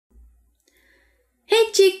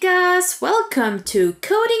Chicas! Welcome to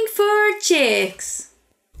Coding for Chicks!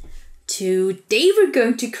 Today we're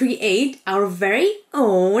going to create our very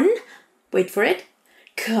own, wait for it,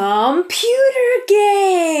 computer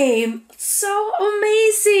game! So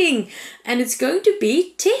amazing! And it's going to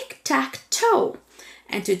be Tic Tac Toe.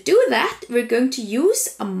 And to do that, we're going to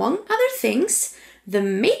use, among other things, the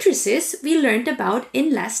matrices we learned about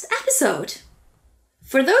in last episode.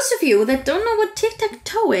 For those of you that don't know what Tic Tac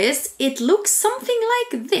Toe is, it looks something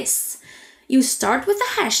like this. You start with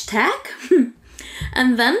a hashtag,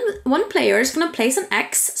 and then one player is going to place an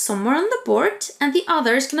X somewhere on the board, and the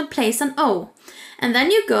other is going to place an O. And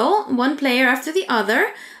then you go one player after the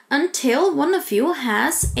other until one of you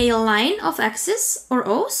has a line of X's or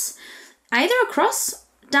O's, either across,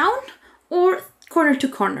 down, or corner to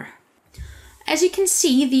corner. As you can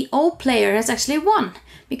see, the O player has actually won,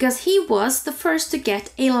 because he was the first to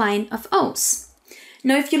get a line of O's.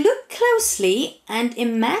 Now, if you look closely and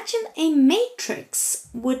imagine a matrix,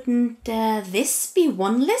 wouldn't this be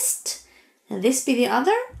one list, and this be the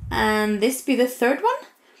other, and this be the third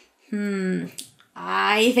one?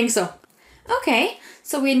 I think so. Okay,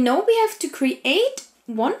 so we know we have to create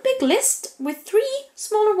one big list with three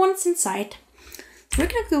smaller ones inside. We're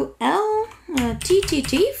gonna go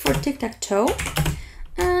LTTT for tic-tac-toe.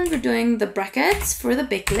 And we're doing the brackets for the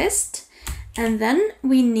big list. And then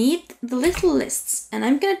we need the little lists. And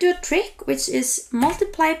I'm going to do a trick which is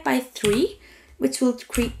multiplied by 3, which will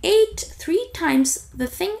create 3 times the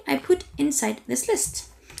thing I put inside this list.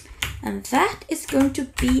 And that is going to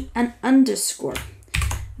be an underscore.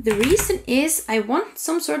 The reason is I want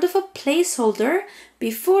some sort of a placeholder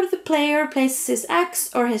before the player places his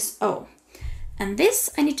X or his O. And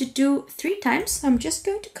this I need to do 3 times. So I'm just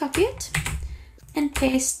going to copy it and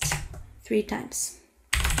paste 3 times.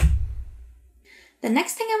 The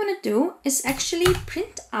next thing I want to do is actually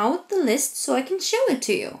print out the list so I can show it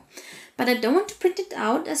to you. But I don't want to print it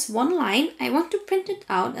out as one line, I want to print it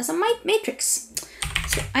out as a matrix.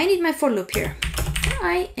 So I need my for loop here.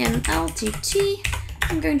 INLTT,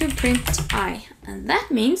 I'm going to print I. And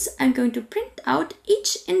that means I'm going to print out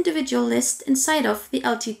each individual list inside of the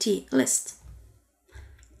LTT list.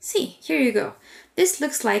 See, here you go. This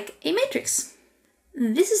looks like a matrix.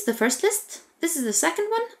 This is the first list, this is the second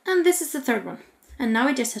one, and this is the third one. And now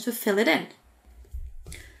I just have to fill it in.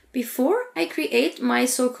 Before I create my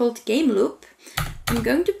so-called game loop, I'm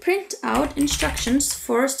going to print out instructions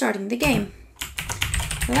for starting the game.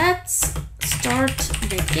 Let's start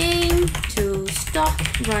the game to stop,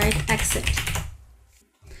 write, exit.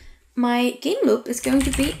 My game loop is going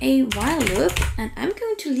to be a while loop, and I'm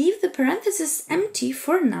going to leave the parentheses empty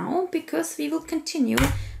for now because we will continue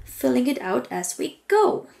filling it out as we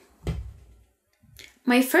go.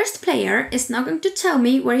 My first player is now going to tell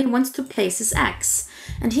me where he wants to place his X,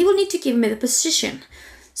 and he will need to give me the position.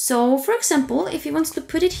 So, for example, if he wants to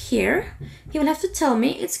put it here, he will have to tell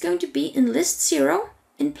me it's going to be in list 0,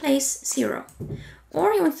 in place 0.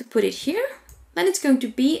 Or he wants to put it here, then it's going to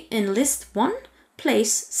be in list 1,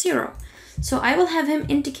 place 0. So I will have him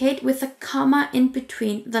indicate with a comma in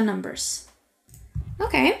between the numbers.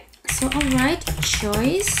 Okay. So I'll write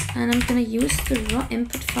choice, and I'm going to use the raw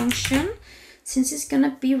input function since he's going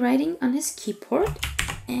to be writing on his keyboard.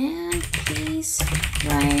 And please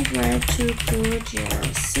write where to put your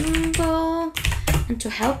symbol. And to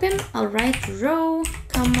help him, I'll write row,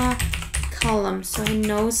 comma, column so he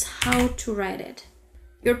knows how to write it.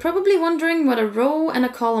 You're probably wondering what a row and a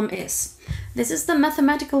column is. This is the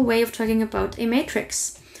mathematical way of talking about a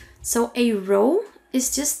matrix. So a row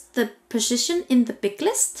is just the position in the big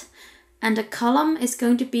list, and a column is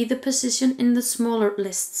going to be the position in the smaller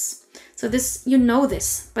lists. So this, you know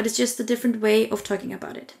this, but it's just a different way of talking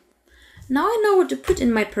about it. Now I know what to put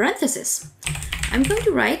in my parentheses. I'm going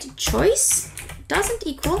to write choice doesn't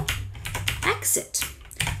equal exit.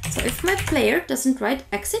 So if my player doesn't write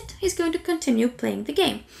exit, he's going to continue playing the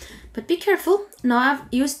game. But be careful, now I've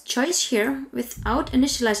used choice here without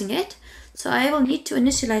initializing it, so I will need to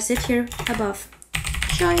initialize it here above.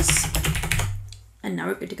 Choice. And now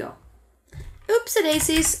we're good to go. Oopsie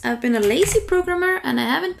daisies, I've been a lazy programmer and I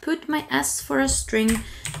haven't put my S for a string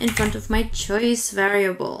in front of my choice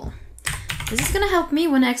variable. This is gonna help me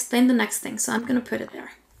when I explain the next thing, so I'm gonna put it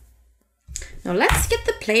there. Now let's get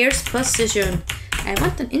the player's position. I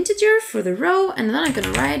want an integer for the row, and then I'm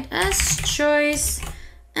gonna write as choice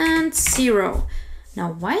and 0.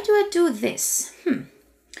 Now why do I do this?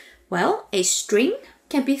 Well, a string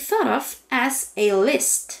can be thought of as a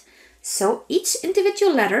list. So each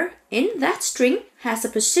individual letter in that string has a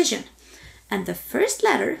position, and the first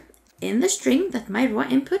letter in the string that my raw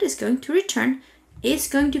input is going to return is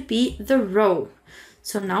going to be the row.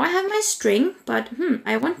 So now I have my string, but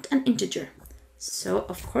I want an integer. So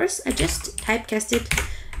of course I just typecast it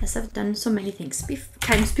as I've done so many things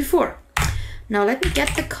times before. Now let me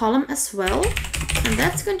get the column as well, and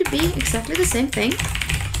that's going to be exactly the same thing,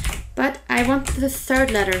 but I want the third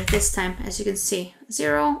letter this time, as you can see,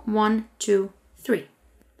 0, 1, 2, 3.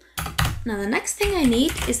 Now the next thing I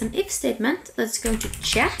need is an if statement that's going to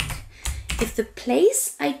check if the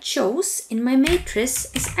place I chose in my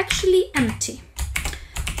matrix is actually empty.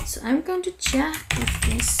 So I'm going to check if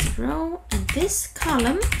this row and this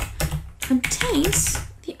column contains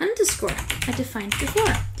the underscore I defined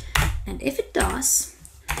before. And if it does,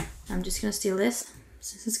 I'm just going to steal this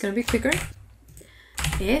since it's going to be quicker.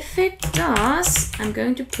 If it does, I'm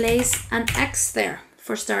going to place an X there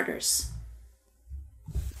for starters.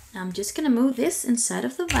 I'm just going to move this inside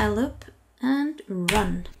of the while loop and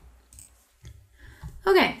run.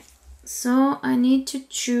 Okay, so I need to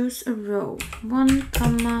choose a row, 1,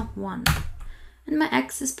 1, and my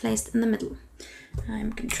X is placed in the middle. I'm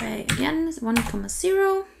going to try again, 1,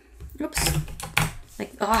 0, oops,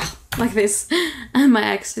 like this, and my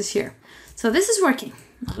X is here. So this is working.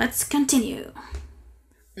 Now let's continue.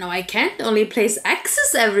 Now I can't only place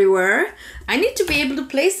X's everywhere, I need to be able to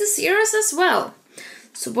place the zeros as well.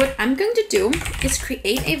 So what I'm going to do is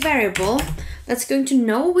create a variable that's going to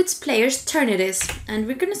know which player's turn it is, and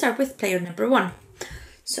we're going to start with player number 1.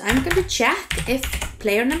 So I'm going to check if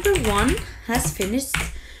player number 1 has finished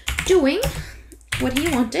doing what he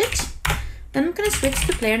wanted. Then I'm going to switch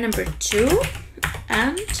to player number 2,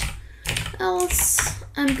 and else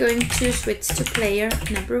I'm going to switch to player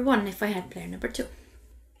number 1 if I had player number 2.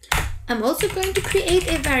 I'm also going to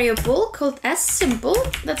create a variable called symbol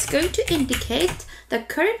that's going to indicate the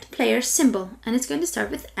current player's symbol, and it's going to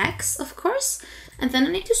start with X, of course, and then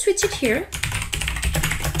I need to switch it here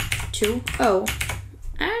to O.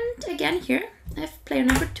 And again here, if player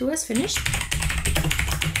number 2 has finished,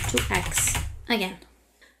 to X again.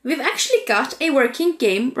 We've actually got a working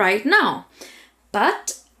game right now,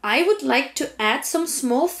 but I would like to add some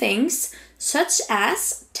small things, such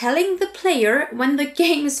as telling the player when the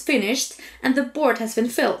game is finished and the board has been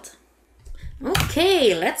filled.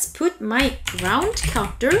 Okay, let's put my round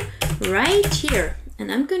counter right here,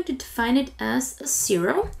 and I'm going to define it as a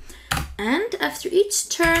 0, and after each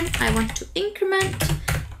turn I want to increment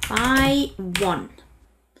by 1.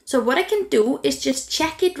 So what I can do is just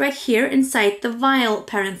check it right here inside the while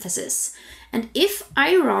parenthesis. And if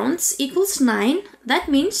I rounds equals 9, that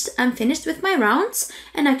means I'm finished with my rounds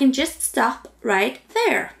and I can just stop right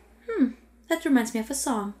there. That reminds me of a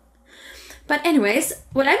song. But anyways,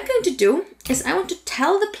 what I'm going to do is I want to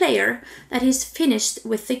tell the player that he's finished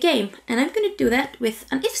with the game, and I'm going to do that with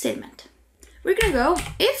an if statement. We're going to go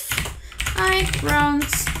if I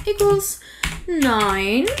rounds equals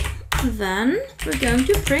 9, then we're going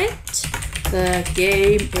to print the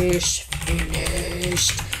game is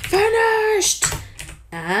finished. Finished!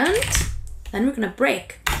 And then we're going to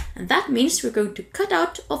break. And that means we're going to cut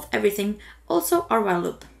out of everything, also our while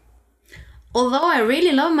loop. Although I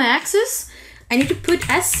really love my X's, I need to put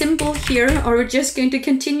S symbol here or we're just going to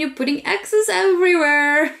continue putting X's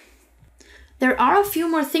everywhere. There are a few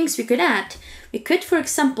more things we could add. We could, for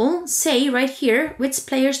example, say right here which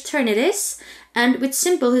player's turn it is and which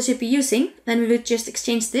symbol he should be using. Then we would just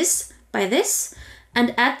exchange this by this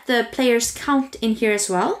and add the player's count in here as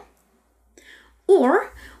well.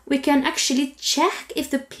 Or we can actually check if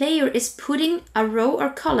the player is putting a row or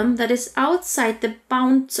column that is outside the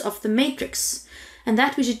bounds of the matrix. And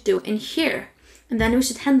that we should do in here. And then we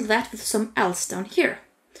should handle that with some else down here.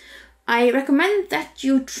 I recommend that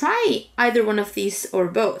you try either one of these or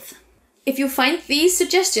both. If you find these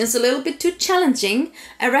suggestions a little bit too challenging,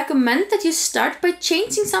 I recommend that you start by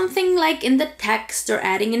changing something like in the text or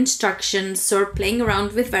adding instructions or playing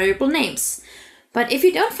around with variable names. But if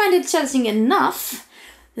you don't find it challenging enough,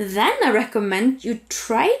 then I recommend you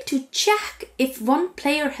try to check if one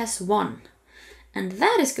player has won. And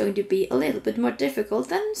that is going to be a little bit more difficult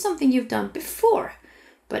than something you've done before.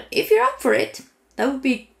 But if you're up for it, that would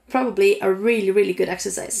be probably a really good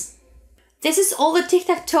exercise. This is all the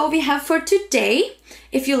tic-tac-toe we have for today.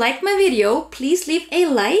 If you like my video, please leave a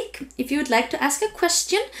like. If you would like to ask a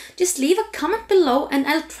question, just leave a comment below and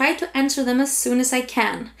I'll try to answer them as soon as I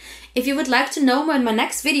can. If you would like to know when my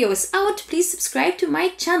next video is out, please subscribe to my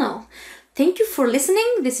channel. Thank you for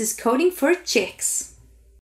listening. This is Coding for Chicks.